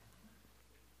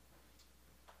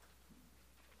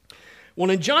Well,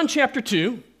 in John chapter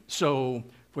 2, so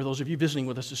for those of you visiting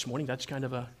with us this morning, that's kind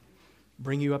of a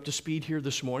bring you up to speed here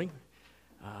this morning.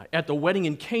 At the wedding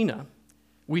in Cana,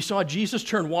 we saw Jesus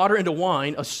turn water into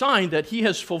wine, a sign that he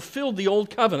has fulfilled the old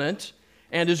covenant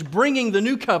and is bringing the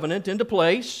new covenant into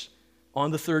place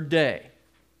on the third day.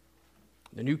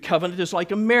 The new covenant is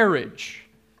like a marriage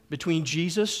between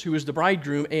Jesus, who is the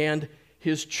bridegroom, and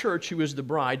his church, who is the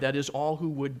bride, that is, all who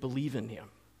would believe in him.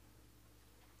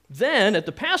 Then, at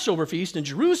the Passover feast in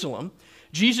Jerusalem,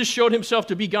 Jesus showed himself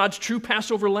to be God's true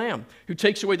Passover lamb who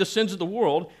takes away the sins of the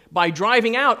world by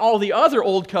driving out all the other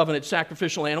old covenant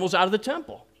sacrificial animals out of the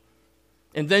temple.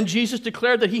 And then Jesus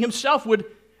declared that he himself would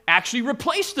actually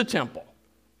replace the temple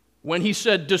when he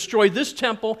said, "Destroy this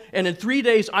temple, and in 3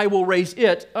 days I will raise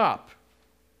it up,"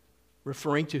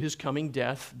 referring to his coming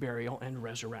death, burial, and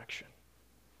resurrection.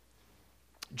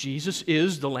 Jesus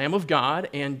is the Lamb of God,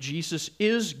 and Jesus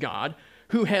is God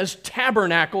who has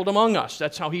tabernacled among us.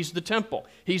 That's how he's the temple.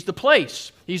 He's the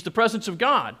place. He's the presence of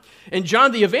God. And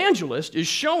John the Evangelist is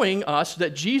showing us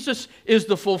that Jesus is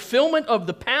the fulfillment of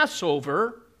the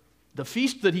Passover, the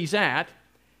feast that he's at,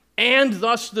 and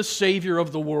thus the Savior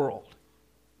of the world.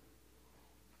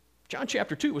 John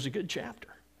chapter 2 was a good chapter.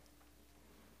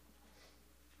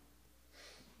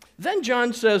 Then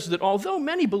John says that although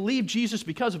many believed Jesus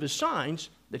because of his signs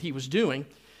that he was doing,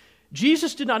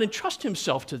 Jesus did not entrust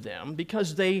himself to them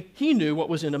because he knew what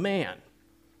was in a man.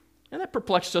 And that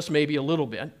perplexed us maybe a little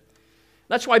bit.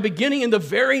 That's why beginning in the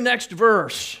very next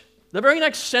verse, the very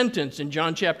next sentence in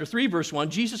John chapter 3, verse 1,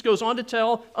 Jesus goes on to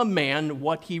tell a man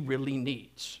what he really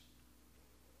needs.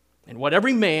 And what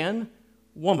every man,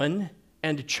 woman,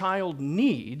 and child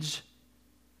needs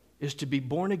is to be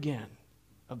born again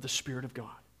of the Spirit of God.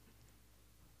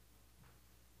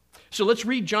 So let's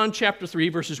read John chapter 3,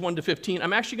 verses 1 to 15.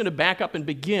 I'm actually going to back up and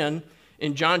begin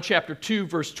in John chapter 2,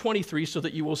 verse 23, so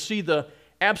that you will see the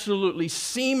absolutely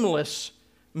seamless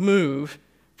move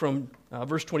from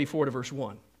verse 24 to verse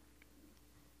 1.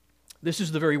 This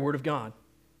is the very word of God.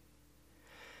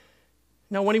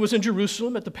 Now, when he was in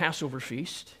Jerusalem at the Passover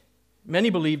feast, many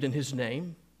believed in his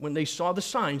name when they saw the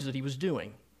signs that he was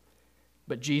doing.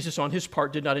 But Jesus, on his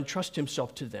part, did not entrust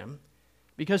himself to them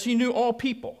because he knew all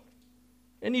people,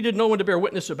 and needed no one to bear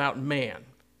witness about man,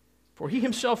 for he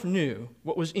himself knew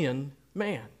what was in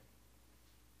man.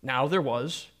 Now there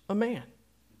was a man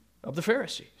of the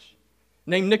Pharisees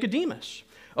named Nicodemus,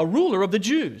 a ruler of the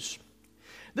Jews.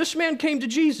 This man came to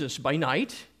Jesus by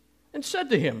night and said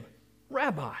to him,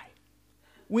 "Rabbi,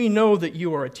 we know that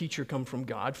you are a teacher come from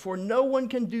God, for no one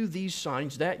can do these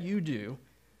signs that you do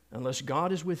unless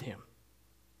God is with him."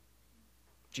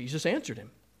 Jesus answered him,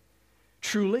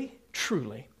 "Truly,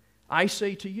 truly, I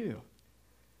say to you,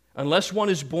 unless one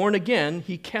is born again,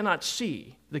 he cannot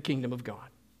see the kingdom of God."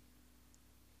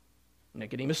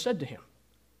 Nicodemus said to him,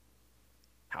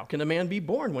 "How can a man be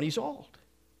born when he's old?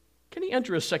 Can he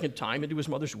enter a second time into his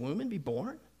mother's womb and be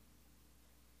born?"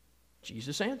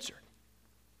 Jesus answered,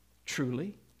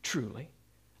 "Truly, truly,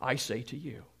 I say to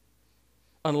you,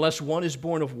 unless one is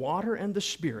born of water and the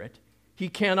Spirit, he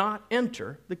cannot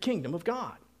enter the kingdom of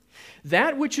God.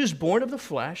 That which is born of the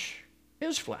flesh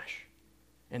is flesh,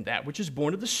 and that which is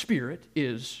born of the Spirit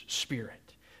is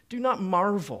spirit. Do not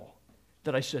marvel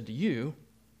that I said to you,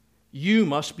 you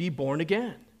must be born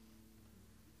again.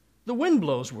 The wind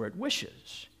blows where it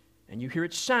wishes, and you hear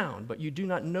its sound, but you do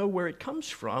not know where it comes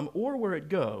from or where it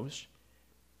goes.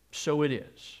 So it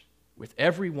is with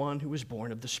everyone who is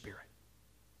born of the Spirit."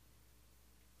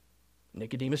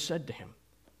 Nicodemus said to him,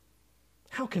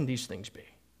 "How can these things be?"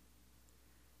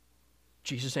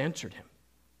 Jesus answered him,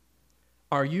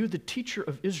 "Are you the teacher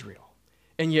of Israel,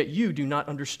 and yet you do not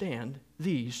understand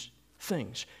these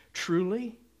things?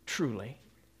 Truly, truly,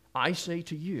 I say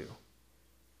to you,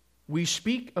 we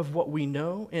speak of what we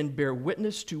know and bear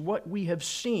witness to what we have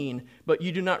seen, but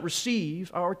you do not receive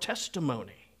our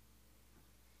testimony.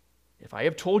 If I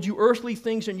have told you earthly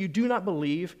things and you do not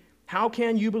believe, how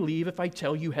can you believe if I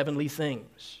tell you heavenly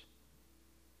things?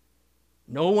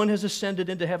 No one has ascended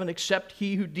into heaven except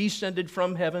he who descended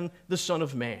from heaven, the Son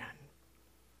of Man.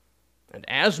 And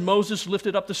as Moses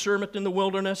lifted up the serpent in the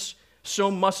wilderness,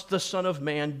 so must the Son of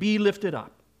Man be lifted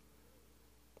up,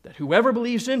 that whoever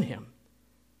believes in him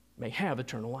may have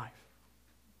eternal life."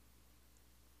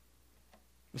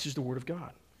 This is the word of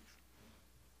God.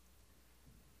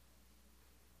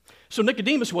 So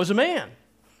Nicodemus was a man,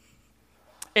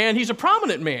 and he's a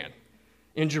prominent man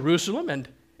in Jerusalem and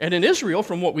in Israel,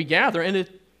 from what we gather, and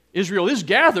Israel is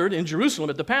gathered in Jerusalem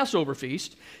at the Passover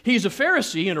feast. He's a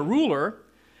Pharisee and a ruler.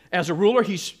 As a ruler,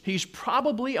 he's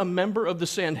probably a member of the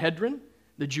Sanhedrin,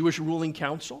 the Jewish ruling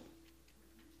council.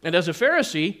 And as a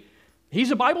Pharisee, He's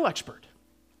a Bible expert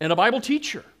and a Bible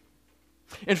teacher.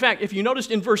 In fact, if you noticed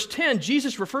in verse 10,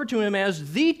 Jesus referred to him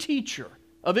as the teacher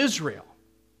of Israel.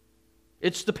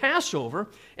 It's the Passover,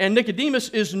 and Nicodemus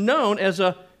is known as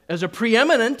a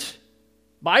preeminent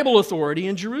Bible authority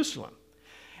in Jerusalem.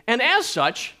 And as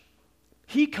such,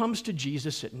 he comes to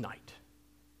Jesus at night.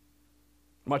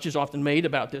 Much is often made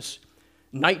about this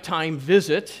nighttime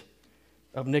visit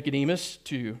of Nicodemus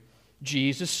to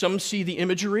Jesus. Some see the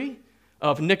imagery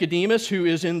of Nicodemus, who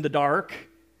is in the dark,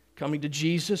 coming to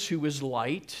Jesus, who is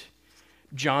light.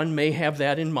 John may have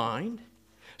that in mind.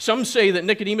 Some say that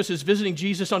Nicodemus is visiting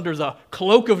Jesus under the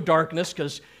cloak of darkness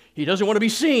because he doesn't want to be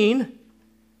seen.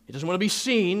 He doesn't want to be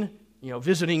seen,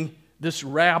 visiting this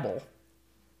rabble.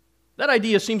 That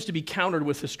idea seems to be countered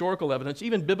with historical evidence,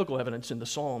 even biblical evidence in the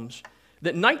Psalms,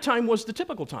 that nighttime was the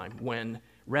typical time when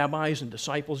rabbis and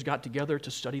disciples got together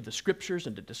to study the Scriptures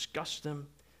and to discuss them.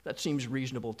 That seems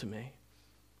reasonable to me.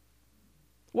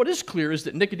 What is clear is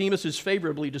that Nicodemus is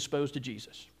favorably disposed to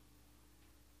Jesus.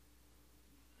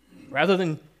 Rather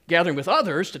than gathering with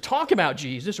others to talk about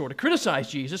Jesus or to criticize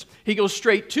Jesus, he goes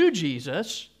straight to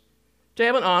Jesus to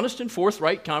have an honest and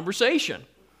forthright conversation.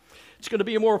 It's going to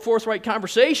be a more forthright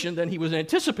conversation than he was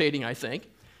anticipating, I think,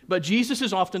 but Jesus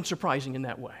is often surprising in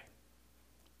that way.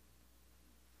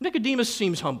 Nicodemus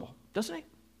seems humble, doesn't he?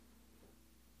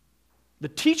 The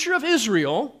teacher of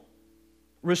Israel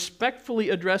respectfully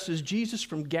addresses Jesus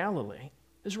from Galilee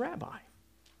as rabbi.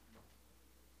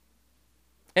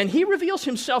 And he reveals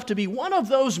himself to be one of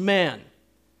those men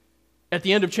at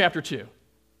the end of chapter 2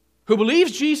 who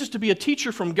believes Jesus to be a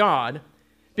teacher from God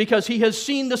because he has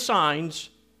seen the signs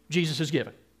Jesus has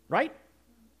given, right?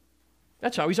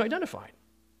 That's how he's identified.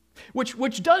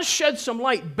 Which does shed some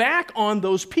light back on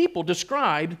those people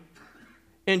described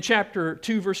in chapter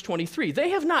 2, verse 23. They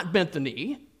have not bent the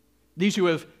knee. These who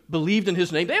have believed in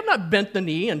his name, they have not bent the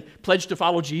knee and pledged to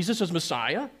follow Jesus as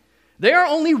Messiah. They are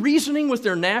only reasoning with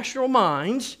their natural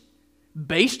minds,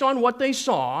 based on what they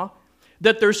saw,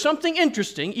 that there's something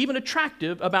interesting, even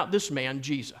attractive, about this man,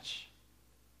 Jesus.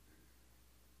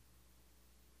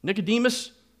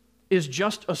 Nicodemus is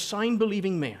just a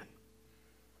sign-believing man.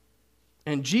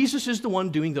 And Jesus is the one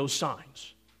doing those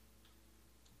signs.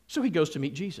 So he goes to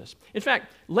meet Jesus. In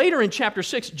fact, later in chapter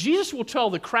 6, Jesus will tell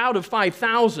the crowd of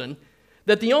 5,000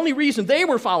 that the only reason they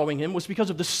were following him was because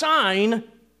of the sign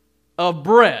of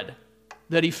bread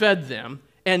that he fed them,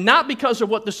 and not because of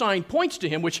what the sign points to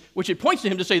him, which it points to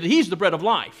him to say that he's the bread of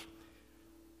life.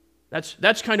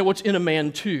 That's kind of what's in a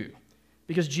man too,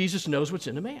 because Jesus knows what's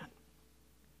in a man.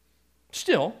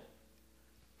 Still,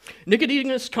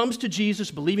 Nicodemus comes to Jesus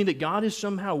believing that God is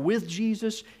somehow with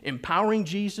Jesus, empowering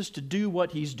Jesus to do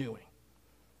what he's doing.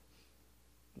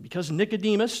 Because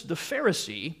Nicodemus, the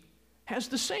Pharisee, has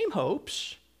the same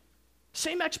hopes,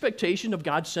 same expectation of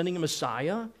God sending a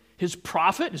Messiah, his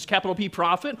prophet, his capital P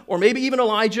prophet, or maybe even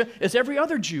Elijah, as every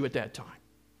other Jew at that time.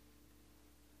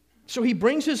 So he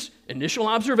brings his initial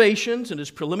observations and his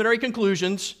preliminary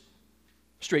conclusions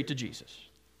straight to Jesus.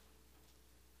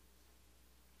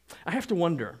 I have to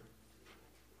wonder,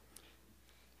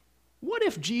 what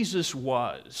if Jesus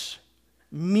was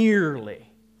merely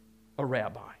a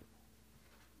rabbi?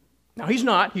 Now, he's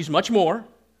not. He's much more.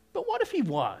 But what if he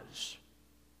was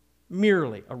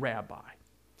merely a rabbi?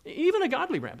 Even a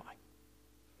godly rabbi.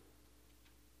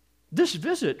 This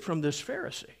visit from this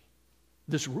Pharisee,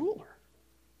 this ruler,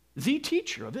 the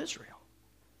teacher of Israel,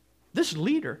 this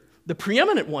leader, the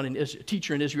preeminent one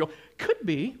teacher in Israel, could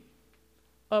be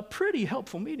a pretty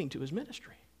helpful meeting to his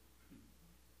ministry.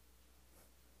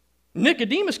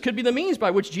 Nicodemus could be the means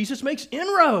by which Jesus makes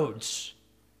inroads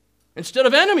instead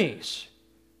of enemies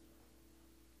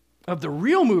of the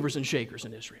real movers and shakers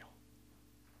in Israel.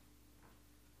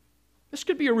 This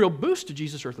could be a real boost to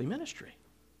Jesus' earthly ministry.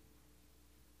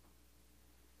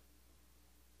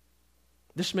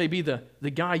 This may be the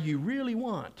guy you really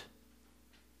want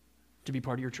to be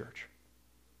part of your church.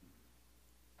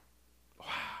 Wow.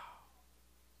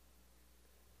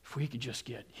 If we could just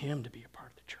get him to be a part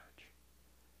of the church.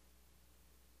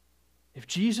 If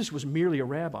Jesus was merely a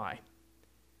rabbi,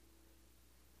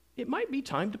 it might be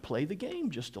time to play the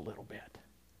game just a little bit.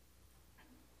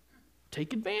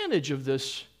 Take advantage of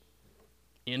this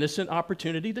innocent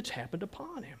opportunity that's happened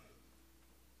upon him.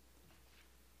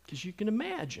 Because you can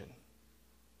imagine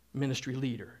ministry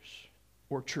leaders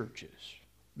or churches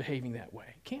behaving that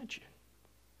way, can't you?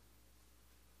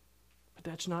 But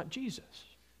that's not Jesus.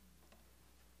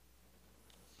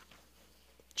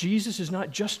 Jesus is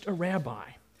not just a rabbi.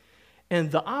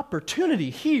 And the opportunity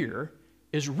here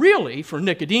is really for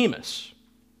Nicodemus.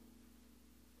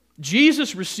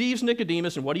 Jesus receives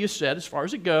Nicodemus and what he has said as far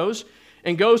as it goes,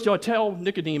 and goes to tell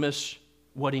Nicodemus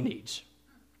what he needs.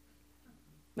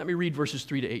 Let me read verses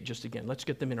 3 to 8 just again. Let's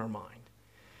get them in our mind.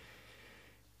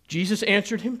 Jesus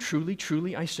answered him, "Truly,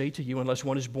 truly, I say to you, unless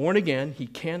one is born again, he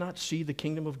cannot see the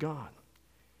kingdom of God."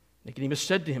 Nicodemus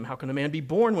said to him, "How can a man be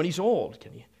born when he's old?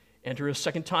 Can he enter a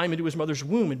second time into his mother's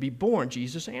womb and be born?"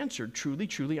 Jesus answered, "Truly,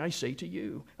 truly, I say to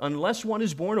you, unless one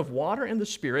is born of water and the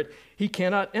Spirit, he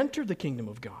cannot enter the kingdom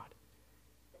of God.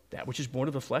 That which is born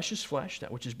of the flesh is flesh,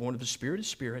 that which is born of the Spirit is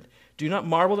spirit. Do not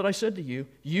marvel that I said to you,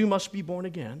 you must be born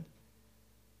again.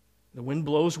 The wind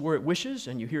blows where it wishes,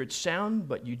 and you hear its sound,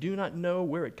 but you do not know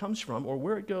where it comes from or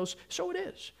where it goes. So it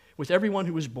is with everyone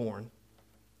who is born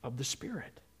of the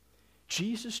Spirit."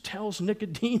 Jesus tells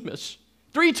Nicodemus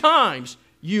 3 times,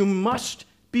 you must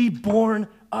be born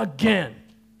again.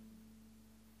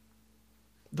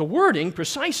 The wording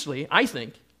precisely, I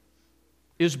think,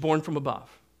 is born from above.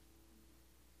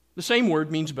 The same word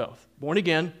means both. Born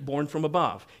again, born from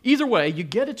above. Either way, you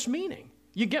get its meaning.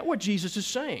 You get what Jesus is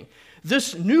saying.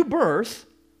 This new birth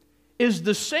is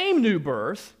the same new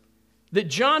birth that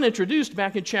John introduced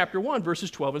back in chapter 1,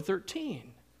 verses 12 and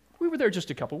 13. We were there just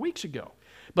a couple weeks ago.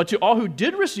 "But to all who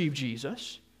did receive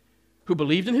Jesus, who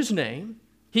believed in his name,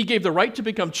 he gave the right to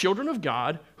become children of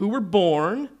God, who were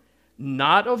born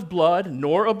not of blood,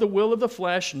 nor of the will of the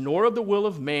flesh, nor of the will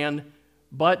of man,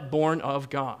 but born of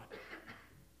God."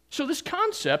 So this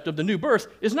concept of the new birth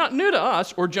is not new to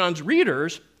us or John's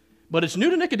readers, but it's new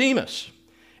to Nicodemus.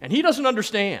 And he doesn't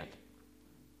understand.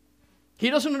 He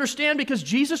doesn't understand because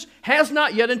Jesus has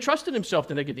not yet entrusted himself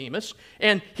to Nicodemus.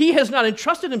 And he has not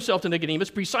entrusted himself to Nicodemus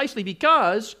precisely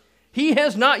because he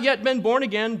has not yet been born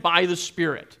again by the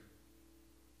Spirit.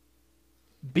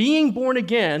 Being born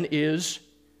again is,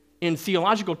 in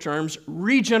theological terms,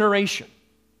 regeneration.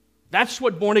 That's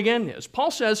what born again is.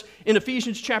 Paul says in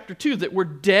Ephesians chapter 2 that we're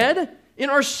dead in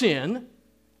our sin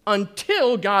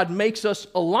until God makes us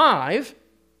alive.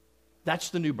 That's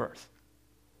the new birth.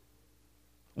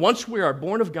 Once we are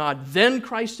born of God, then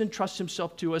Christ entrusts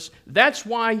himself to us. That's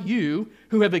why you,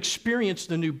 who have experienced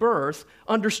the new birth,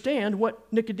 understand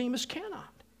what Nicodemus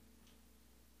cannot.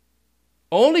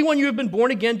 Only when you have been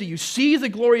born again do you see the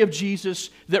glory of Jesus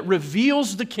that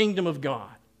reveals the kingdom of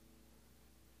God.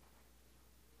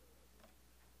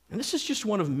 And this is just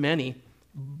one of many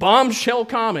bombshell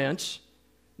comments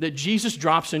that Jesus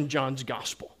drops in John's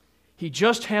gospel. He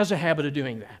just has a habit of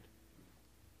doing that.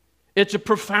 It's a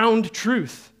profound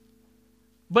truth,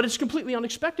 but it's completely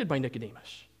unexpected by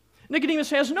Nicodemus. Nicodemus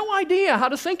has no idea how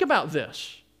to think about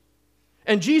this.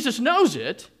 And Jesus knows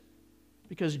it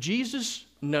because Jesus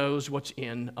knows what's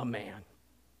in a man.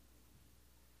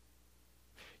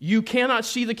 You cannot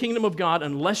see the kingdom of God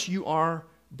unless you are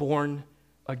born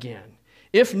again.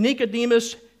 If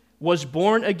Nicodemus was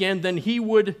born again, then he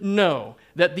would know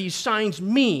that these signs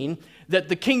mean that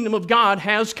the kingdom of God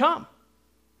has come.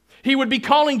 He would be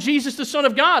calling Jesus the Son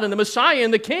of God and the Messiah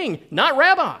and the King, not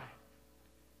Rabbi.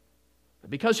 But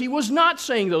because he was not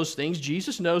saying those things,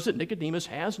 Jesus knows that Nicodemus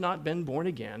has not been born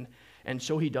again, and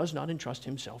so he does not entrust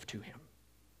himself to him.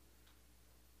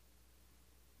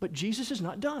 But Jesus is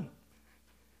not done,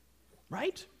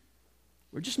 right?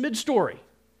 We're just mid-story.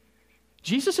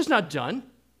 Jesus is not done.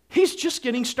 He's just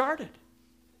getting started.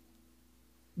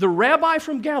 The rabbi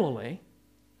from Galilee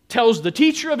tells the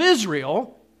teacher of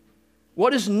Israel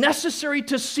what is necessary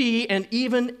to see and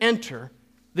even enter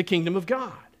the kingdom of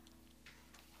God.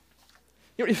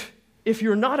 You know, if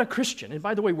you're not a Christian, and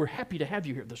by the way, we're happy to have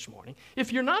you here this morning.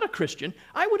 If you're not a Christian,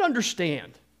 I would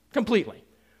understand completely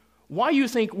why you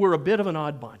think we're a bit of an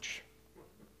odd bunch.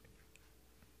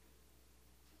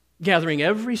 Gathering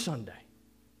every Sunday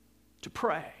to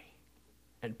pray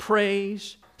and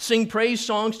praise, sing praise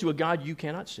songs to a God you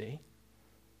cannot see.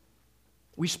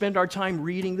 We spend our time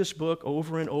reading this book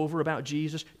over and over about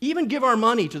Jesus, even give our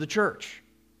money to the church.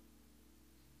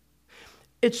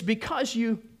 It's because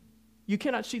you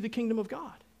cannot see the kingdom of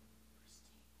God.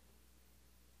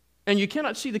 And you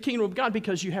cannot see the kingdom of God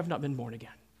because you have not been born again.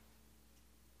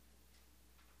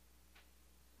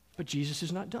 But Jesus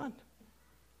is not done.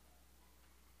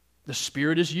 The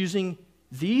Spirit is using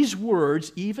these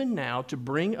words even now to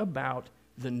bring about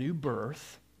the new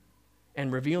birth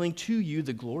and revealing to you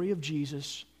the glory of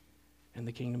Jesus and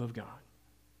the kingdom of God.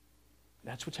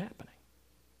 That's what's happening.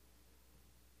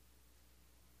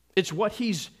 It's what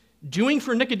he's doing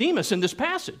for Nicodemus in this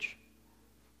passage.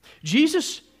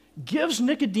 Jesus gives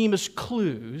Nicodemus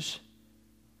clues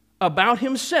about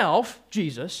himself,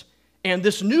 Jesus, and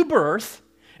this new birth,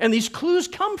 and these clues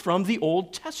come from the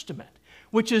Old Testament,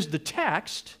 which is the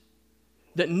text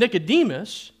that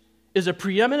Nicodemus is a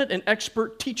preeminent and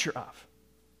expert teacher of.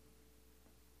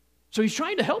 So he's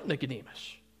trying to help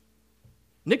Nicodemus.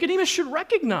 Nicodemus should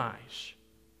recognize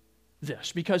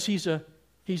this because he's a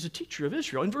teacher of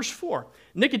Israel. In verse 4,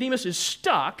 Nicodemus is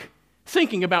stuck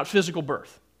thinking about physical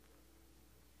birth.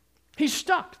 He's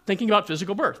stuck thinking about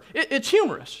physical birth. It's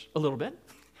humorous a little bit,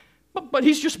 but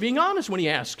he's just being honest when he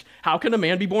asks, how can a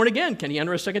man be born again? Can he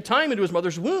enter a second time into his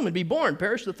mother's womb and be born?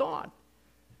 Perish the thought.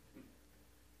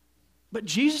 But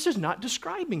Jesus is not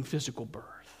describing physical birth.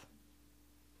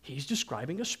 He's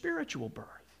describing a spiritual birth.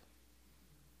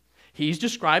 He's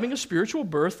describing a spiritual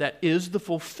birth that is the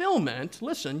fulfillment,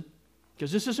 listen,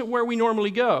 because this isn't where we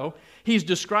normally go. He's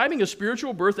describing a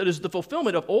spiritual birth that is the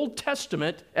fulfillment of Old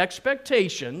Testament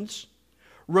expectations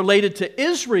related to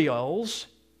Israel's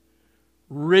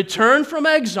return from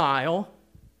exile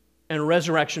and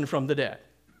resurrection from the dead.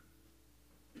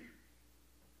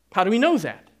 How do we know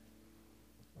that?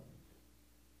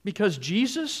 Because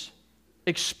Jesus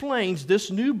explains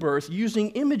this new birth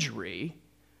using imagery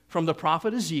from the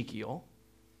prophet Ezekiel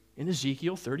in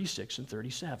Ezekiel 36 and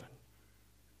 37.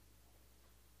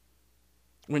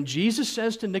 When Jesus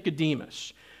says to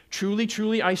Nicodemus, truly,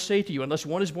 truly, I say to you, unless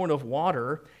one is born of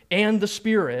water and the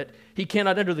Spirit, he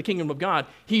cannot enter the kingdom of God.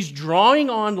 He's drawing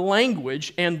on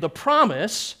language and the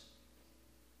promise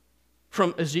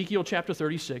from Ezekiel chapter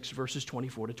 36, verses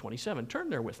 24 to 27. Turn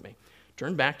there with me.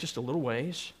 Turn back just a little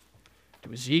ways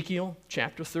to Ezekiel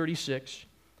chapter 36.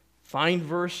 Find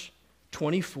verse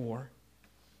 24.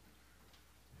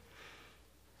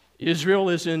 Israel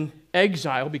is in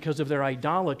exile because of their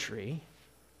idolatry.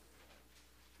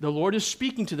 The Lord is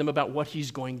speaking to them about what He's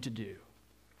going to do.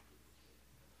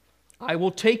 I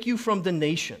will take you from the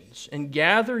nations and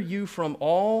gather you from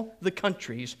all the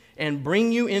countries and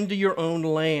bring you into your own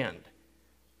land.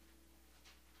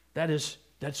 That's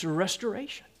a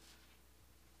restoration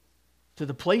to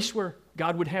the place where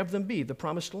God would have them be, the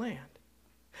promised land.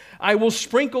 I will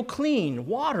sprinkle clean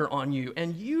water on you,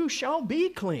 and you shall be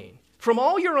clean. From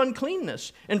all your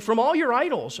uncleanness and from all your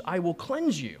idols I will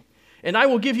cleanse you. And I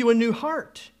will give you a new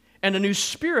heart, and a new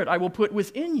spirit I will put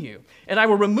within you. And I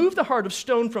will remove the heart of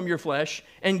stone from your flesh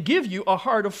and give you a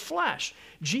heart of flesh.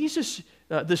 Jesus,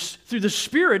 through the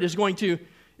Spirit, is going to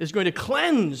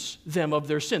cleanse them of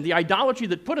their sin. The idolatry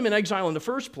that put them in exile in the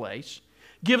first place,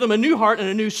 give them a new heart and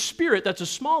a new spirit that's a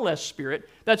small s spirit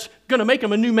that's going to make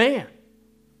them a new man.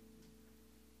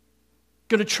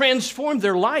 Going to transform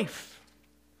their life.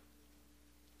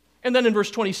 And then in verse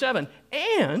 27,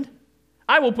 and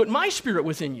I will put my spirit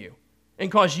within you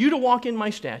and cause you to walk in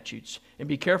my statutes and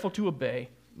be careful to obey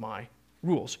my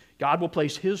rules. God will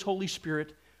place His Holy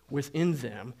Spirit within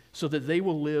them so that they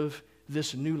will live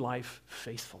this new life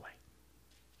faithfully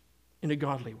in a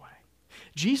godly way.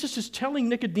 Jesus is telling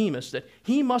Nicodemus that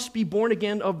he must be born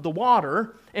again of the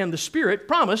water and the Spirit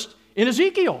promised in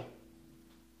Ezekiel.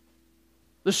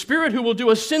 The Spirit who will do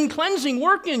a sin-cleansing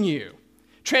work in you,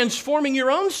 transforming your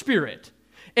own spirit,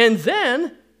 and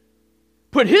then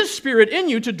put His Spirit in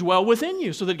you to dwell within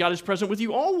you so that God is present with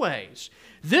you always.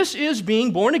 This is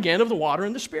being born again of the water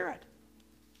and the Spirit.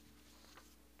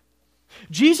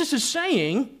 Jesus is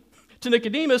saying to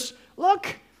Nicodemus,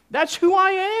 look, that's who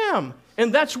I am,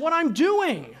 and that's what I'm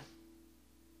doing.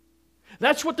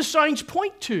 That's what the signs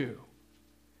point to.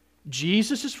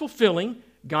 Jesus is fulfilling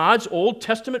God's Old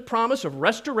Testament promise of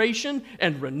restoration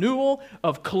and renewal,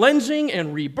 of cleansing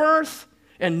and rebirth,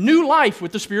 and new life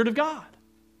with the Spirit of God.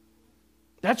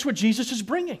 That's what Jesus is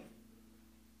bringing.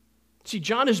 See,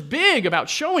 John is big about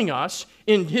showing us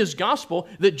in his gospel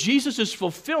that Jesus is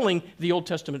fulfilling the Old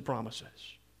Testament promises.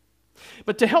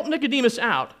 But to help Nicodemus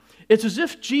out, it's as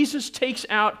if Jesus takes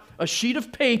out a sheet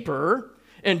of paper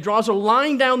and draws a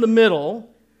line down the middle,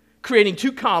 creating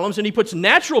two columns, and he puts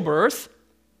natural birth,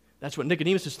 that's what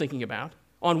Nicodemus is thinking about,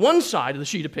 on one side of the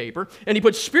sheet of paper, and he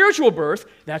puts spiritual birth,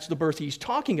 that's the birth he's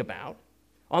talking about,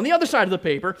 on the other side of the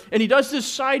paper, and he does this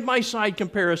side-by-side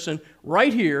comparison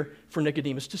right here for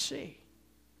Nicodemus to see.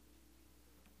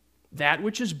 That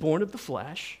which is born of the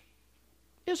flesh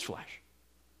is flesh.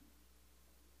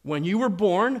 When you were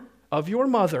born of your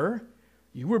mother,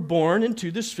 you were born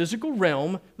into this physical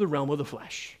realm, the realm of the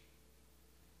flesh.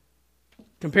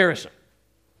 Comparison.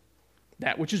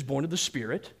 That which is born of the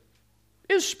Spirit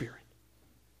is spirit.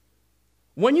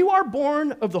 When you are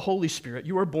born of the Holy Spirit,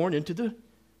 you are born into the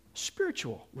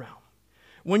spiritual realm.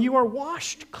 When you are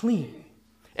washed clean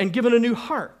and given a new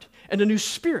heart and a new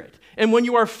spirit, and when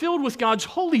you are filled with God's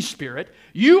Holy Spirit,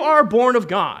 you are born of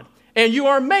God, and you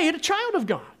are made a child of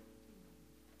God.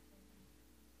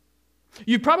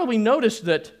 You've probably noticed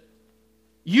that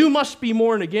you must be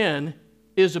born again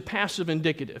is a passive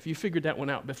indicative. You figured that one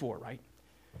out before, right?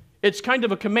 It's kind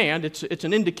of a command. It's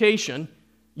an indication.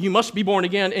 You must be born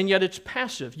again, and yet it's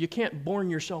passive. You can't born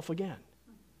yourself again.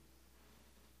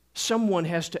 someone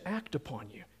has to act upon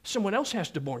you. Someone else has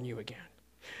to born you again.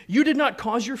 You did not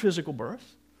cause your physical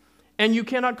birth, and you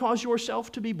cannot cause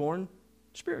yourself to be born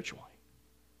spiritually.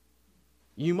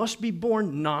 You must be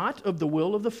born not of the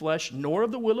will of the flesh, nor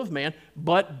of the will of man,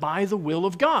 but by the will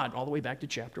of God, all the way back to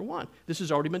chapter 1. This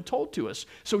has already been told to us.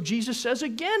 So Jesus says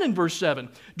again in verse 7,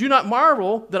 do not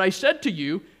marvel that I said to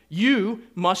you, you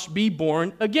must be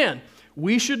born again.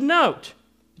 We should note,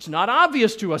 it's not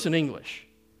obvious to us in English.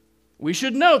 We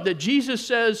should note that Jesus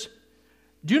says,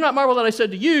 do not marvel that I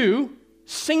said to you,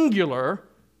 singular,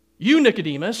 you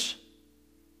Nicodemus,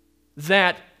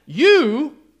 that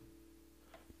you,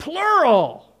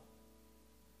 plural,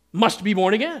 must be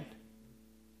born again.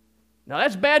 Now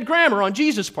that's bad grammar on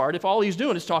Jesus' part if all he's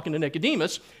doing is talking to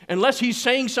Nicodemus, unless he's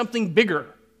saying something bigger.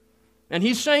 And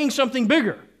he's saying something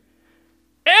bigger.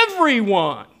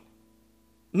 Everyone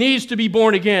needs to be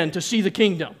born again to see the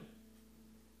kingdom.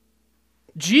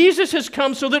 Jesus has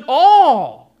come so that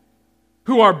all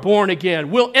who are born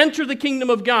again will enter the kingdom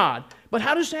of God. But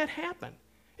how does that happen?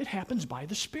 It happens by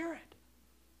the Spirit.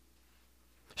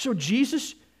 So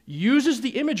Jesus uses the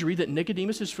imagery that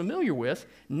Nicodemus is familiar with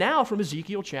now from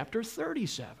Ezekiel chapter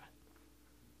 37,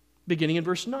 beginning in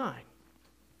verse 9.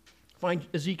 Find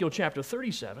Ezekiel chapter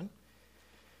 37.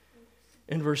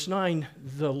 In verse 9,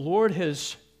 the Lord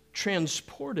has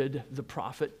transported the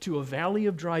prophet to a valley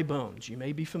of dry bones. You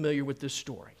may be familiar with this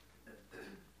story.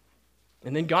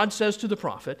 And then God says to the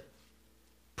prophet,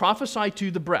 prophesy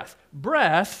to the breath.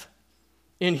 Breath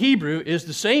in Hebrew is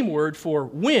the same word for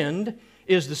wind,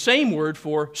 is the same word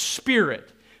for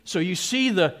spirit. So you see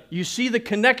the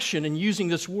connection in using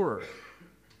this word.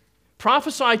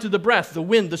 Prophesy to the breath, the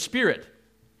wind, the spirit.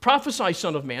 Prophesy,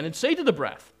 Son of Man, and say to the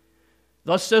breath,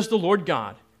 thus says the Lord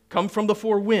God, come from the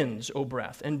four winds, O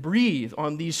breath, and breathe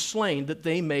on these slain that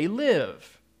they may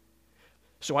live.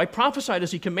 So I prophesied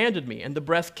as he commanded me, and the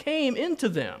breath came into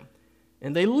them,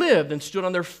 and they lived and stood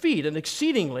on their feet, an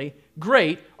exceedingly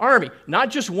great army.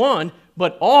 Not just one,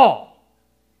 but all.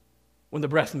 When the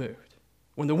breath moved,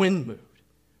 when the wind moved,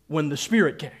 when the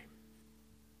Spirit came.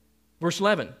 Verse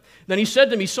 11, then he said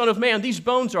to me, Son of man, these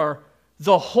bones are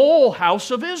the whole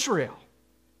house of Israel,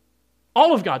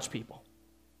 all of God's people.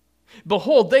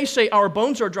 Behold, they say, our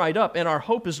bones are dried up, and our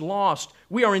hope is lost.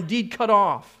 We are indeed cut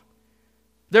off.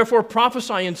 Therefore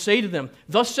prophesy and say to them,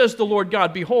 thus says the Lord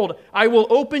God, behold, I will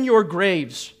open your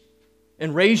graves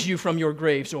and raise you from your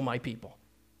graves, O my people.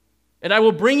 And I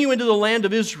will bring you into the land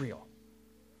of Israel.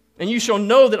 And you shall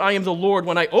know that I am the Lord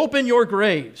when I open your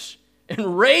graves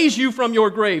and raise you from your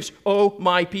graves, O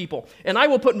my people. And I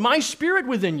will put my spirit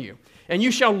within you, and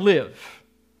you shall live.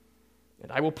 And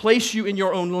I will place you in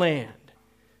your own land.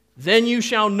 Then you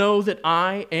shall know that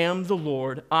I am the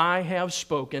Lord. I have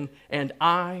spoken, and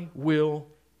I will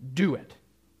do it,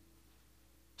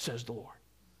 says the Lord.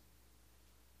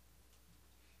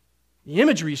 The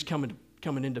imagery is coming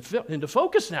into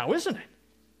focus now, isn't it?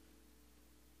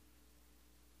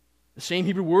 The same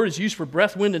Hebrew word is used for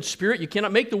breath, wind, and spirit. You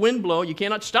cannot make the wind blow. You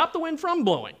cannot stop the wind from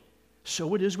blowing.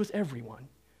 So it is with everyone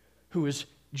who is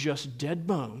just dead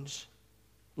bones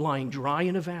lying dry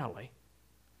in a valley,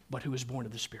 but who is born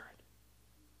of the Spirit.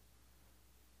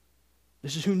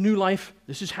 This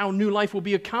is how new life will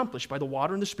be accomplished, by the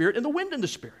water and the Spirit and the wind and the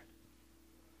Spirit.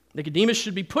 Nicodemus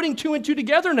should be putting two and two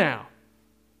together now.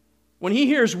 When he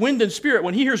hears wind and spirit,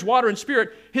 when he hears water and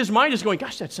spirit, his mind is going,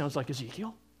 gosh, that sounds like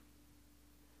Ezekiel.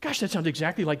 Gosh, that sounds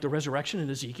exactly like the resurrection in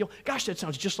Ezekiel. Gosh, that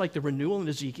sounds just like the renewal in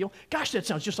Ezekiel. Gosh, that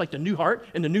sounds just like the new heart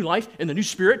and the new life and the new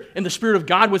spirit and the Spirit of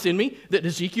God within me that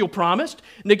Ezekiel promised.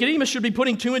 Nicodemus should be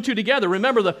putting two and two together.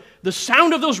 Remember the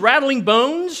sound of those rattling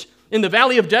bones in the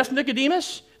valley of death,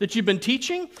 Nicodemus, that you've been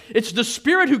teaching? It's the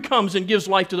Spirit who comes and gives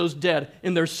life to those dead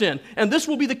in their sin. And this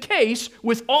will be the case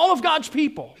with all of God's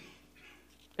people.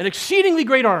 An exceedingly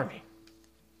great army.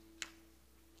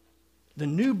 The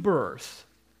new birth,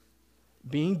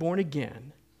 being born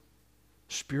again,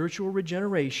 spiritual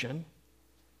regeneration,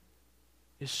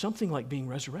 is something like being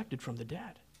resurrected from the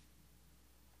dead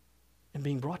and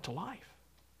being brought to life.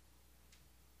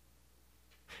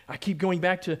 I keep going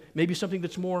back to maybe something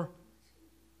that's more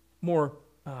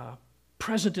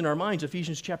present in our minds,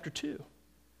 Ephesians chapter 2.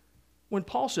 When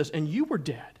Paul says, and you were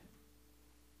dead.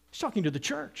 He's talking to the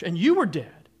church. And you were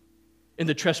dead in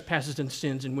the trespasses and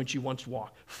sins in which you once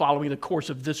walked, following the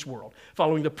course of this world,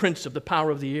 following the prince of the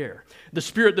power of the air, the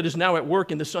spirit that is now at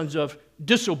work in the sons of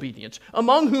disobedience,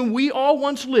 among whom we all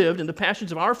once lived in the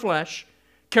passions of our flesh,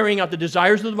 carrying out the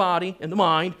desires of the body and the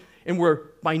mind, and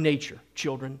were by nature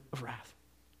children of wrath,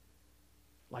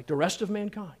 like the rest of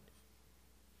mankind.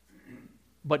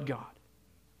 But God,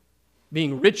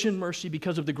 being rich in mercy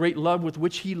because of the great love with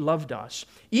which he loved us,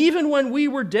 even when we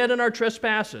were dead in our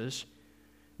trespasses,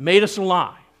 made us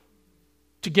alive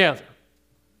together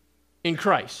in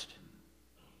Christ.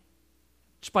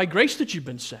 It's by grace that you've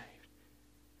been saved,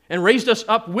 and raised us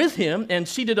up with him and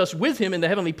seated us with him in the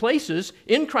heavenly places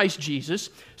in Christ Jesus,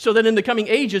 so that in the coming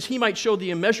ages he might show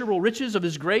the immeasurable riches of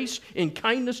his grace in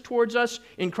kindness towards us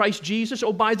in Christ Jesus.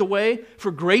 Oh, by the way,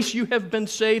 for grace you have been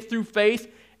saved through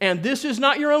faith, and this is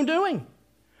not your own doing.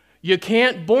 You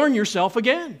can't born yourself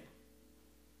again.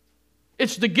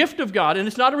 It's the gift of God, and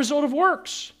it's not a result of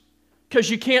works, because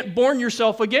you can't born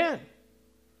yourself again,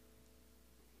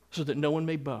 so that no one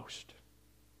may boast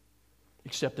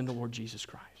except in the Lord Jesus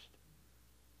Christ.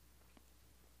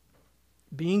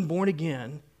 Being born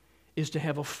again is to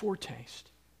have a foretaste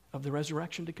of the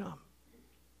resurrection to come.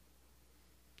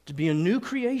 To be a new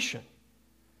creation.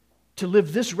 To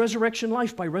live this resurrection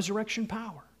life by resurrection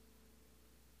power.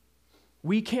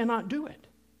 We cannot do it.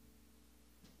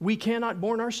 We cannot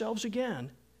born ourselves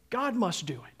again. God must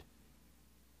do it.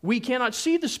 We cannot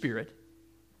see the Spirit,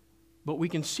 but we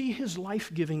can see his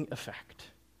life-giving effect.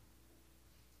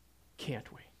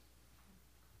 Can't we?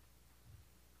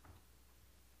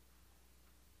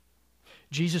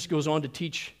 Jesus goes on to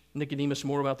teach Nicodemus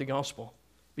more about the gospel,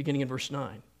 beginning in verse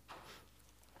 9.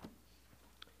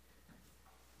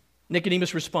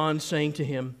 Nicodemus responds, saying to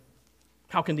him,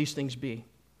 "How can these things be?"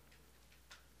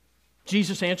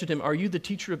 Jesus answered him, "Are you the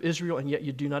teacher of Israel, and yet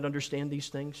you do not understand these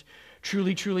things?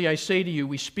 Truly, truly, I say to you,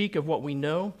 we speak of what we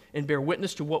know and bear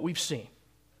witness to what we've seen,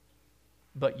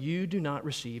 but you do not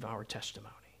receive our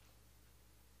testimony.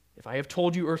 If I have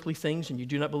told you earthly things and you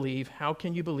do not believe, how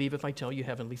can you believe if I tell you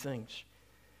heavenly things?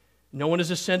 No one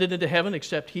has ascended into heaven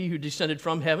except he who descended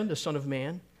from heaven, the Son of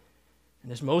Man.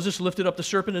 And as Moses lifted up the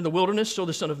serpent in the wilderness, so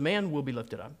the Son of Man will be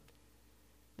lifted up,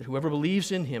 that whoever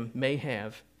believes in him may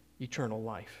have eternal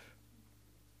life."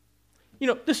 You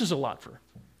know, this is a lot for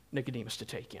Nicodemus to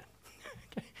take in.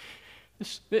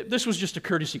 This was just a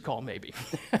courtesy call, maybe.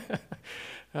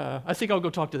 I think I'll go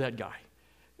talk to that guy.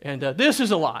 And this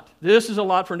is a lot. This is a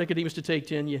lot for Nicodemus to take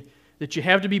in. That you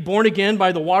have to be born again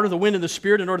by the water, the wind, and the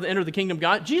Spirit in order to enter the kingdom of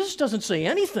God. Jesus doesn't say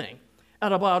anything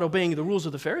about obeying the rules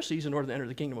of the Pharisees in order to enter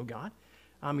the kingdom of God.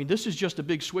 I mean, this is just a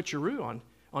big switcheroo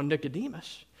on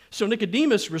Nicodemus. So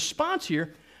Nicodemus' response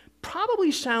here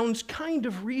probably sounds kind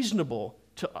of reasonable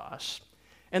to us.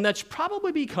 And that's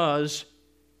probably because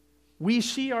we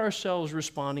see ourselves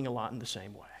responding a lot in the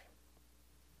same way.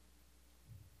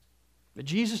 But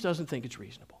Jesus doesn't think it's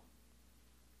reasonable.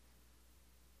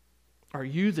 Are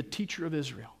you the teacher of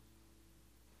Israel,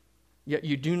 yet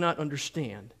you do not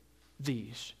understand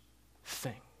these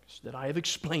things that I have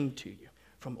explained to you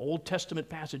from Old Testament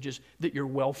passages that you're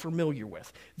well familiar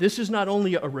with? This is not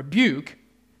only a rebuke.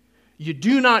 You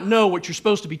do not know what you're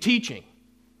supposed to be teaching.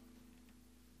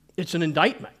 It's an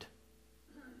indictment.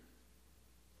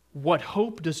 What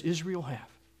hope does Israel have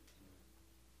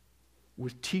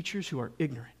with teachers who are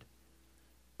ignorant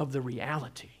of the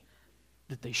reality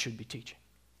that they should be teaching?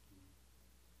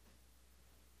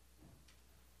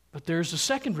 But there's a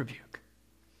second rebuke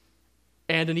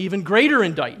and an even greater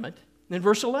indictment in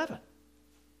verse 11.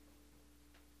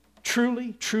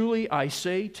 Truly, truly, I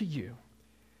say to you,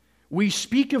 we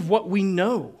speak of what we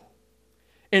know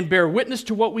and bear witness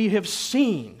to what we have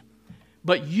seen,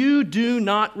 but you do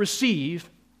not receive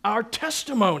our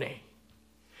testimony.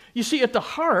 You see, at the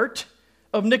heart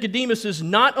of Nicodemus'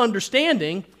 not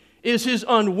understanding is his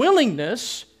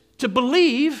unwillingness to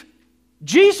believe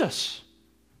Jesus.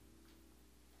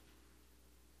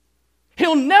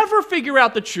 He'll never figure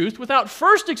out the truth without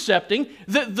first accepting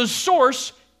that the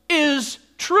source is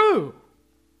true.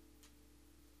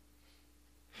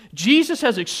 Jesus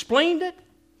has explained it,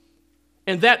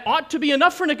 and that ought to be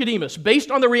enough for Nicodemus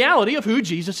based on the reality of who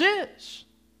Jesus is.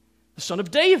 The Son of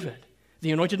David,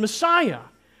 the anointed Messiah,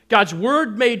 God's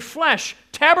Word made flesh,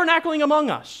 tabernacling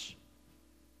among us.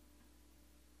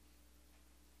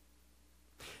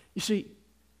 You see,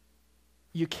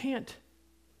 you can't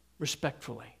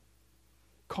respectfully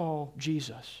call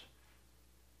Jesus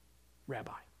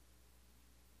Rabbi.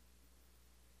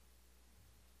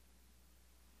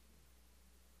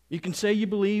 You can say you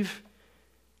believe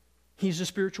he's a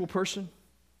spiritual person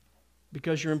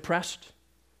because you're impressed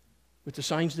with the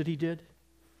signs that he did,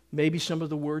 maybe some of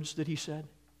the words that he said.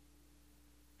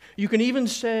 You can even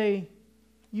say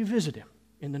you visit him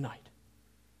in the night.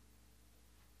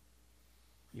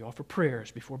 You offer prayers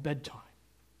before bedtime.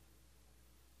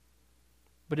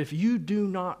 But if you do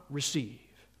not receive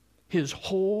his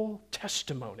whole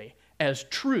testimony as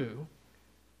true,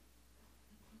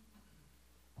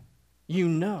 you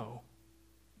know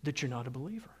that you're not a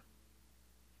believer.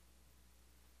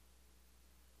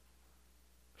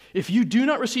 if you do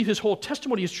not receive his whole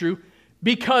testimony as true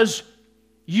because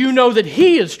you know that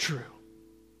he is true,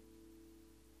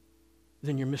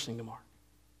 then you're missing the mark.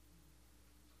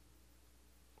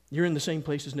 You're in the same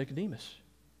place as Nicodemus.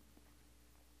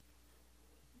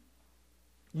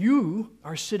 You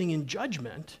are sitting in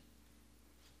judgment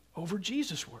over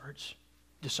Jesus' words,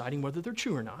 deciding whether they're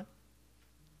true or not.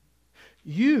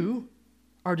 You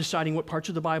are deciding what parts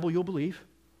of the Bible you'll believe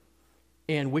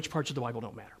and which parts of the Bible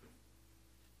don't matter.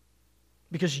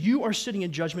 Because you are sitting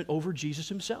in judgment over Jesus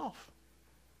himself.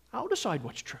 I'll decide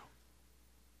what's true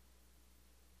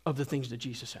of the things that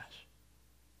Jesus says.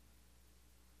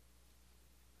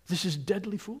 This is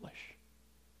deadly foolish.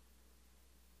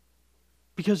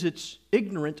 Because it's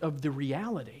ignorant of the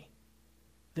reality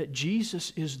that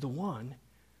Jesus is the one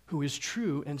who is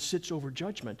true and sits over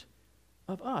judgment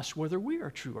of us, whether we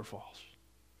are true or false.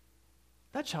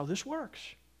 That's how this works.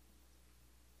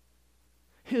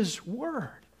 His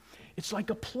word, it's like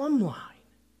a plumb line.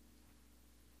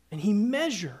 And he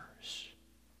measures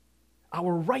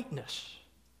our rightness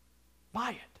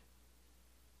by it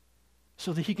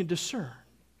so that he can discern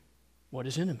what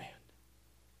is in a man,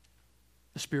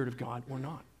 the Spirit of God or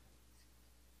not.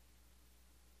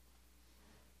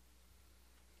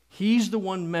 He's the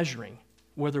one measuring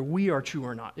whether we are true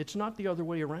or not. It's not the other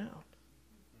way around.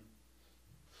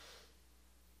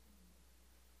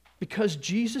 Because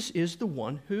Jesus is the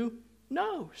one who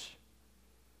knows.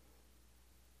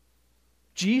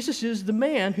 Jesus is the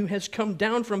man who has come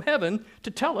down from heaven to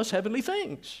tell us heavenly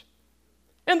things.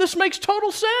 And this makes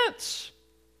total sense.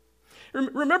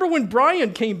 Remember when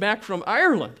Brian came back from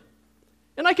Ireland?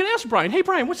 And I could ask Brian, hey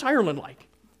Brian, what's Ireland like?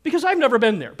 Because I've never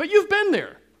been there, but you've been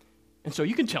there. And so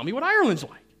you can tell me what Ireland's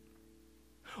like.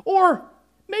 Or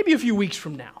maybe a few weeks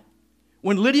from now,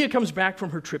 when Lydia comes back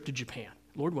from her trip to Japan,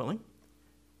 Lord willing,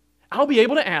 I'll be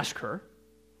able to ask her,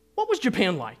 what was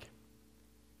Japan like?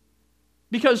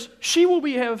 Because she will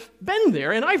have been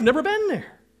there, and I've never been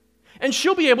there. And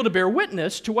she'll be able to bear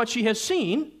witness to what she has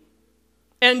seen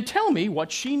and tell me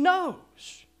what she knows.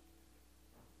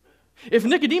 If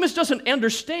Nicodemus doesn't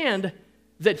understand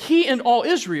that he and all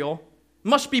Israel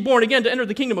must be born again to enter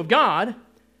the kingdom of God,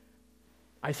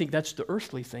 I think that's the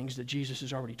earthly things that Jesus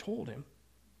has already told him.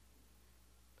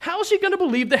 How is he going to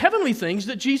believe the heavenly things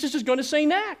that Jesus is going to say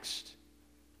next?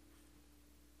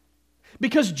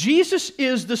 Because Jesus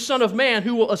is the Son of Man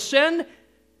who will ascend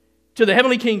to the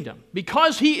heavenly kingdom.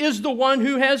 Because he is the one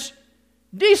who has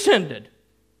descended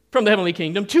from the heavenly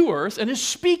kingdom to earth and is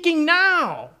speaking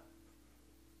now.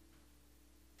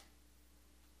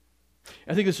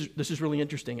 I think this is really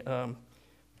interesting.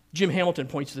 Jim Hamilton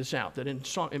points this out, that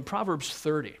in Proverbs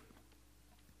 30,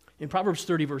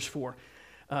 verse 4,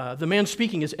 the man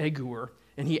speaking is Agur,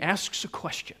 and he asks a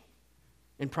question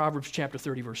in Proverbs chapter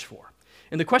 30, verse 4.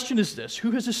 And the question is this: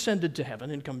 who has ascended to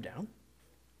heaven and come down?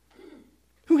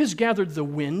 Who has gathered the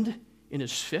wind in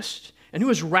his fist? And who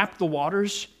has wrapped the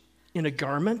waters in a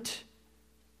garment?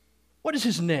 What is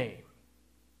his name?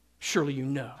 Surely you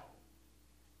know.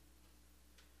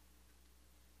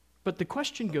 But the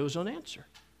question goes unanswered.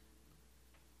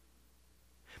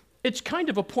 It's kind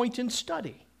of a point in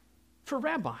study for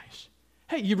rabbis.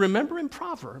 Hey, you remember in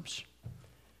Proverbs,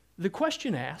 the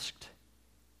question asked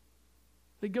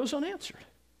that goes unanswered.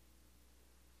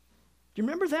 Do you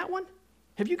remember that one?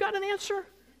 Have you got an answer?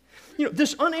 You know,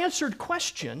 this unanswered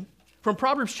question from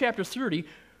Proverbs chapter 30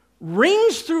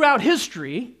 rings throughout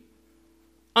history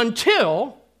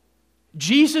until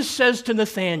Jesus says to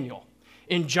Nathanael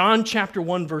in John chapter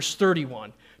 1, verse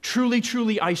 31, "Truly,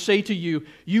 truly, I say to you,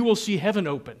 you will see heaven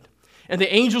opened, and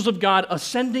the angels of God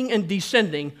ascending and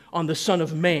descending on the Son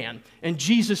of Man." And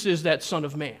Jesus is that Son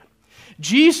of Man.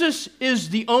 Jesus is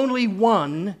the only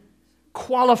one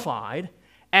qualified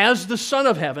as the Son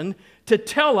of Heaven to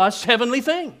tell us heavenly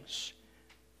things.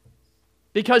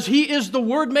 Because he is the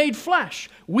Word made flesh.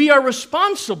 We are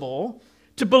responsible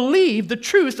to believe the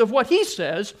truth of what he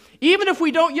says, even if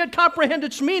we don't yet comprehend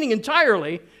its meaning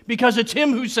entirely, because it's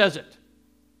him who says it.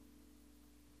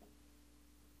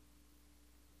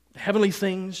 The heavenly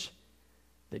things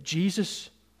that Jesus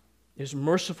is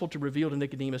merciful to reveal to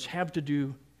Nicodemus have to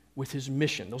do with his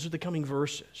mission. Those are the coming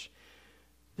verses.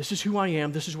 This is who I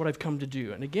am. This is what I've come to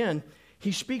do. And again,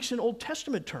 he speaks in Old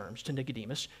Testament terms to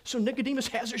Nicodemus, so Nicodemus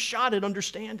has a shot at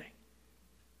understanding.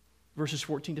 Verses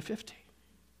 14 to 15.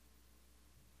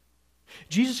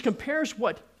 Jesus compares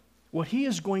what he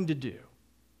is going to do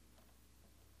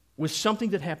with something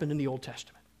that happened in the Old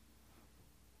Testament.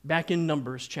 Back in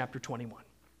Numbers chapter 21.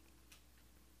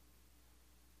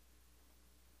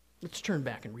 Let's turn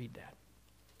back and read that.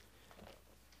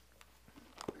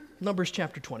 Numbers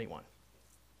chapter 21.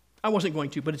 I wasn't going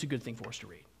to, but it's a good thing for us to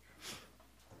read.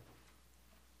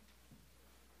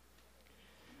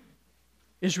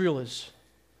 Israel has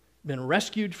been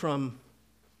rescued from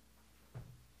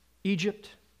Egypt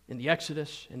in the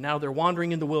Exodus, and now they're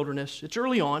wandering in the wilderness. It's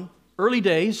early on, early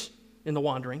days in the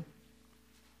wandering.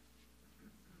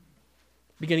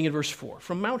 Beginning in verse 4.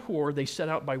 From Mount Hor they set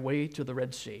out by way to the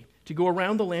Red Sea, to go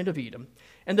around the land of Edom,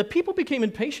 and the people became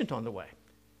impatient on the way.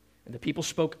 And the people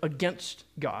spoke against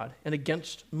God and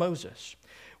against Moses.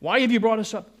 Why have you brought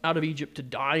us up out of Egypt to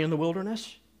die in the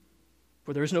wilderness?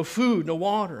 For there is no food, no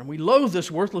water, and we loathe this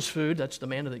worthless food. That's the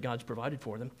manna that God's provided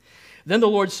for them. Then the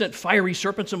Lord sent fiery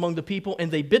serpents among the people,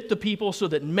 and they bit the people so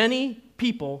that many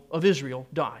people of Israel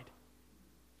died.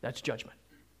 That's judgment.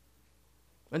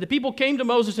 And the people came to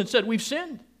Moses and said, we've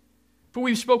sinned, for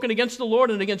we've spoken against the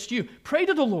Lord and against you. Pray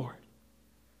to the Lord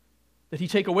that he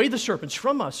take away the serpents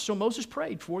from us. So Moses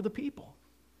prayed for the people.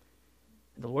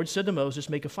 And the Lord said to Moses,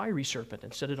 make a fiery serpent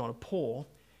and set it on a pole,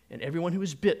 and everyone who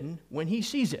is bitten, when he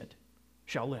sees it,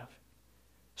 shall live.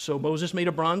 So Moses made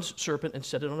a bronze serpent and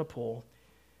set it on a pole.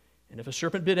 And if a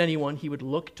serpent bit anyone, he would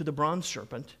look to the bronze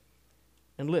serpent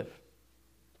and live.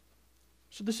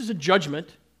 So this is a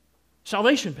judgment,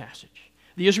 salvation passage.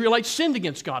 The Israelites sinned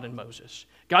against God and Moses.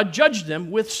 God judged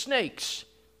them with snakes.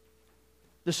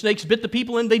 The snakes bit the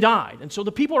people and they died. And so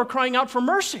the people are crying out for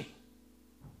mercy.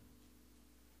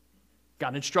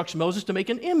 God instructs Moses to make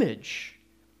an image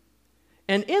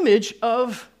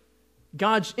of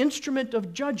God's instrument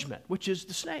of judgment, which is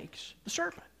the snakes, the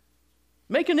serpent.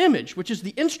 Make an image, which is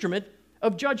the instrument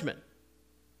of judgment.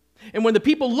 And when the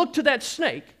people looked to that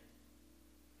snake,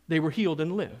 they were healed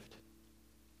and lived.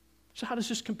 So how does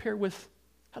this compare with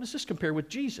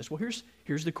Jesus? Well,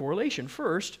 here's the correlation.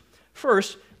 First,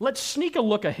 let's sneak a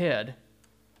look ahead.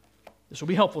 This will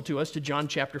be helpful to us to John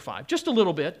chapter 5. Just a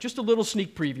little bit, just a little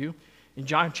sneak preview in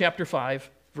John chapter 5,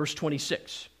 verse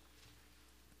 26.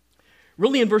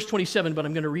 Really in verse 27, but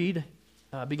I'm going to read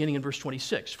beginning in verse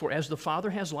 26. For as the Father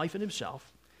has life in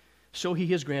himself, so he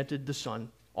has granted the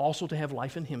Son also to have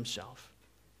life in himself.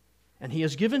 And he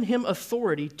has given him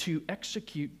authority to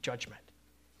execute judgment,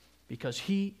 because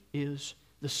he is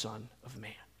the Son of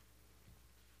Man.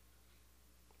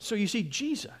 So you see,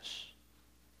 Jesus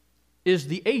is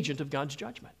the agent of God's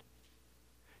judgment.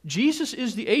 Jesus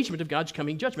is the agent of God's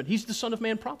coming judgment. He's the Son of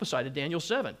Man prophesied in Daniel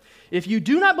 7. If you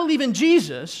do not believe in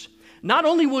Jesus, not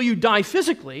only will you die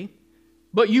physically,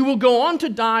 but you will go on to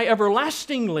die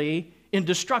everlastingly in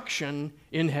destruction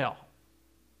in hell.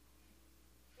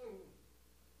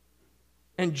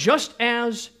 And just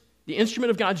as the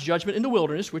instrument of God's judgment in the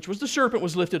wilderness, which was the serpent,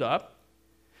 was lifted up,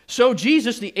 so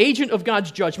Jesus, the agent of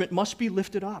God's judgment, must be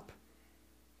lifted up.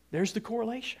 There's the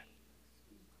correlation.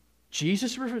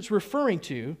 Jesus is referring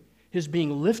to his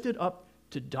being lifted up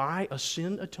to die a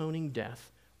sin-atoning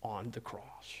death on the cross.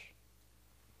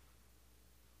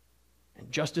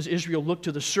 And just as Israel looked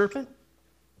to the serpent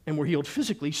and were healed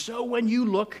physically, so when you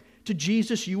look to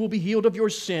Jesus, you will be healed of your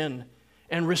sin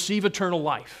and receive eternal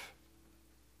life.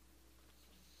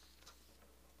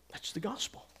 That's the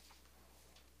gospel.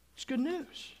 It's good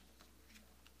news.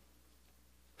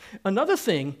 Another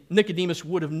thing Nicodemus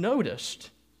would have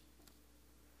noticed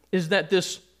is that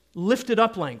this lifted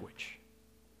up language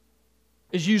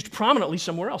is used prominently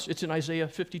somewhere else. It's in Isaiah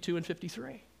 52 and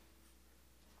 53.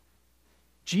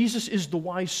 Jesus is the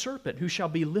wise serpent who shall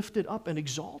be lifted up and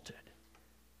exalted.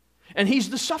 And he's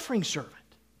the suffering servant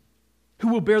who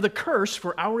will bear the curse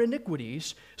for our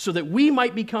iniquities so that we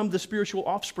might become the spiritual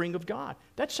offspring of God.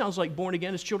 That sounds like born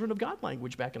again as children of God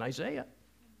language back in Isaiah.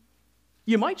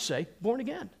 You might say born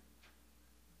again.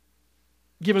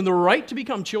 Given the right to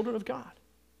become children of God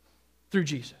through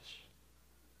Jesus.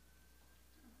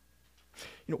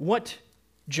 You know, what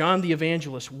John the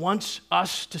Evangelist wants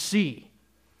us to see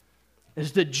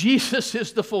is that Jesus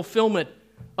is the fulfillment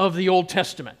of the Old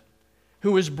Testament,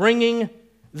 who is bringing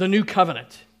the new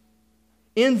covenant.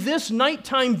 In this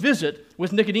nighttime visit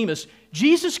with Nicodemus,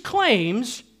 Jesus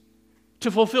claims to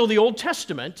fulfill the Old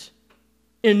Testament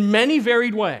in many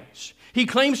varied ways. He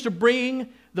claims to bring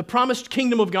the promised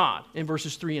kingdom of God in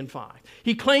verses 3 and 5.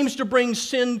 He claims to bring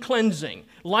sin cleansing,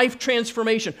 life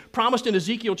transformation, promised in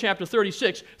Ezekiel chapter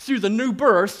 36 through the new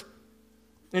birth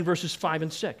in verses 5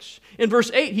 and 6. In verse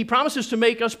 8, he promises to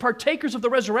make us partakers of the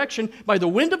resurrection by the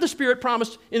wind of the Spirit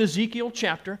promised in Ezekiel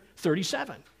chapter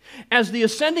 37. As the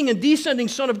ascending and descending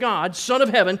Son of God, Son of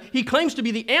Heaven, he claims to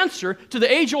be the answer to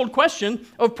the age-old question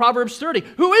of Proverbs 30.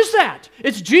 Who is that?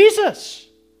 It's Jesus.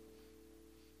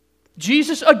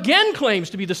 Jesus again claims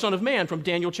to be the Son of Man from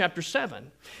Daniel chapter 7.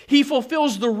 He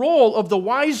fulfills the role of the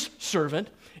wise servant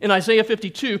in Isaiah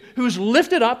 52, who's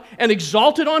lifted up and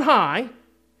exalted on high.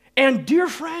 And dear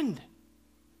friend,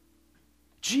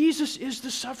 Jesus is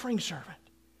the suffering servant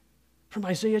from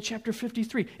Isaiah chapter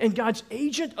 53, and God's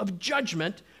agent of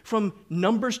judgment from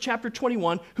Numbers chapter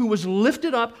 21, who was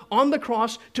lifted up on the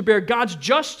cross to bear God's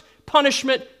just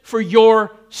punishment for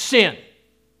your sin.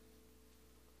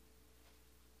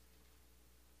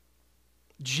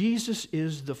 Jesus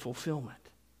is the fulfillment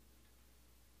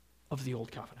of the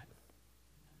old covenant.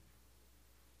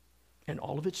 And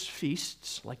all of its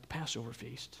feasts, like the Passover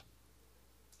feast,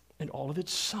 and all of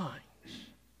its signs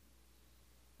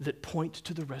that point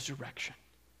to the resurrection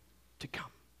to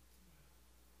come.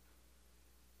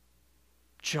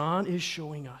 John is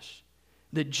showing us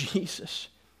that Jesus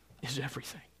is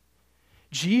everything.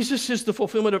 Jesus is the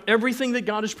fulfillment of everything that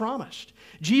God has promised.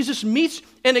 Jesus meets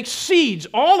and exceeds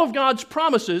all of God's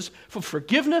promises for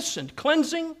forgiveness and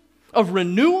cleansing, of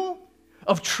renewal,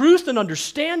 of truth and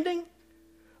understanding,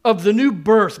 of the new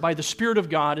birth by the Spirit of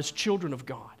God as children of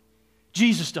God.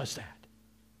 Jesus does that.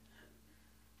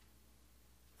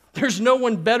 There's no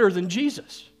one better than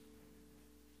Jesus.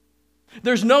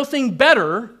 There's nothing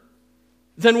better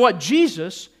than what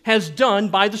Jesus has done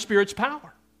by the Spirit's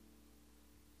power.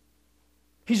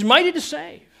 He's mighty to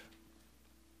save.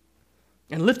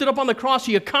 And lifted up on the cross,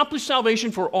 he accomplished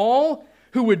salvation for all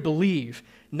who would believe,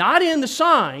 not in the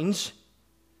signs,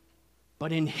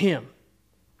 but in him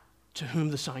to whom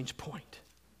the signs point.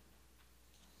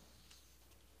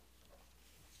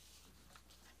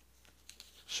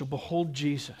 So behold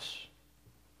Jesus,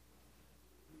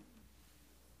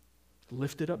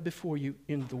 lifted up before you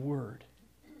in the Word.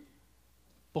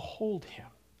 Behold him.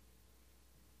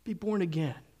 Be born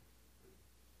again.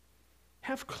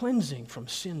 Have cleansing from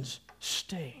sin's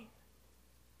stain.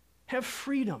 Have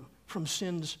freedom from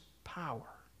sin's power.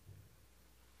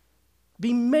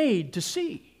 Be made to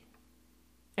see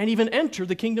and even enter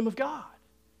the kingdom of God.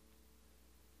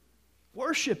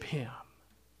 Worship him.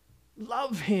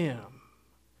 Love him.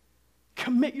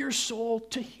 Commit your soul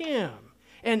to him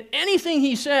and anything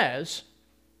he says,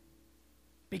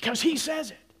 because he says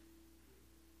it.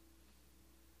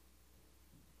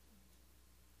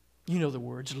 You know the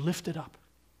words, lifted up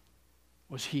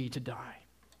was he to die.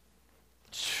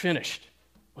 It's finished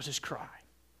was his cry.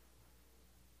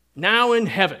 Now in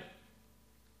heaven,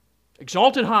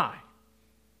 exalted high.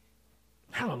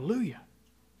 Hallelujah.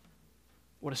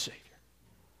 What a Savior.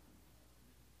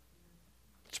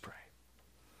 Let's pray.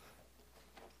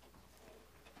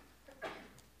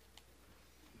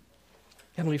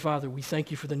 Heavenly Father, we thank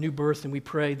you for the new birth, and we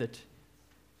pray that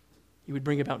you would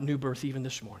bring about new birth even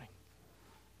this morning.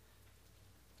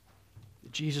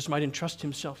 That Jesus might entrust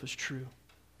himself as true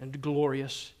and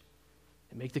glorious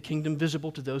and make the kingdom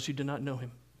visible to those who do not know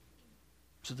him,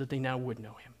 so that they now would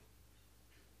know him.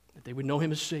 That they would know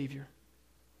him as Savior,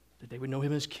 that they would know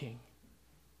him as King,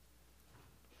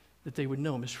 that they would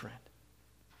know him as friend.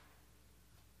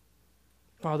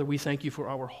 Father, we thank you for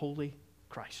our holy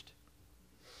Christ,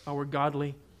 our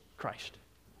godly Christ,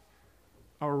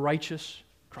 our righteous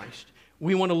Christ.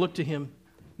 We want to look to him.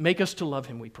 Make us to love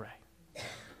him, we pray.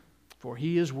 For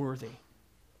he is worthy.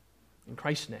 In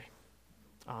Christ's name,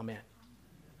 amen.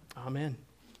 Amen.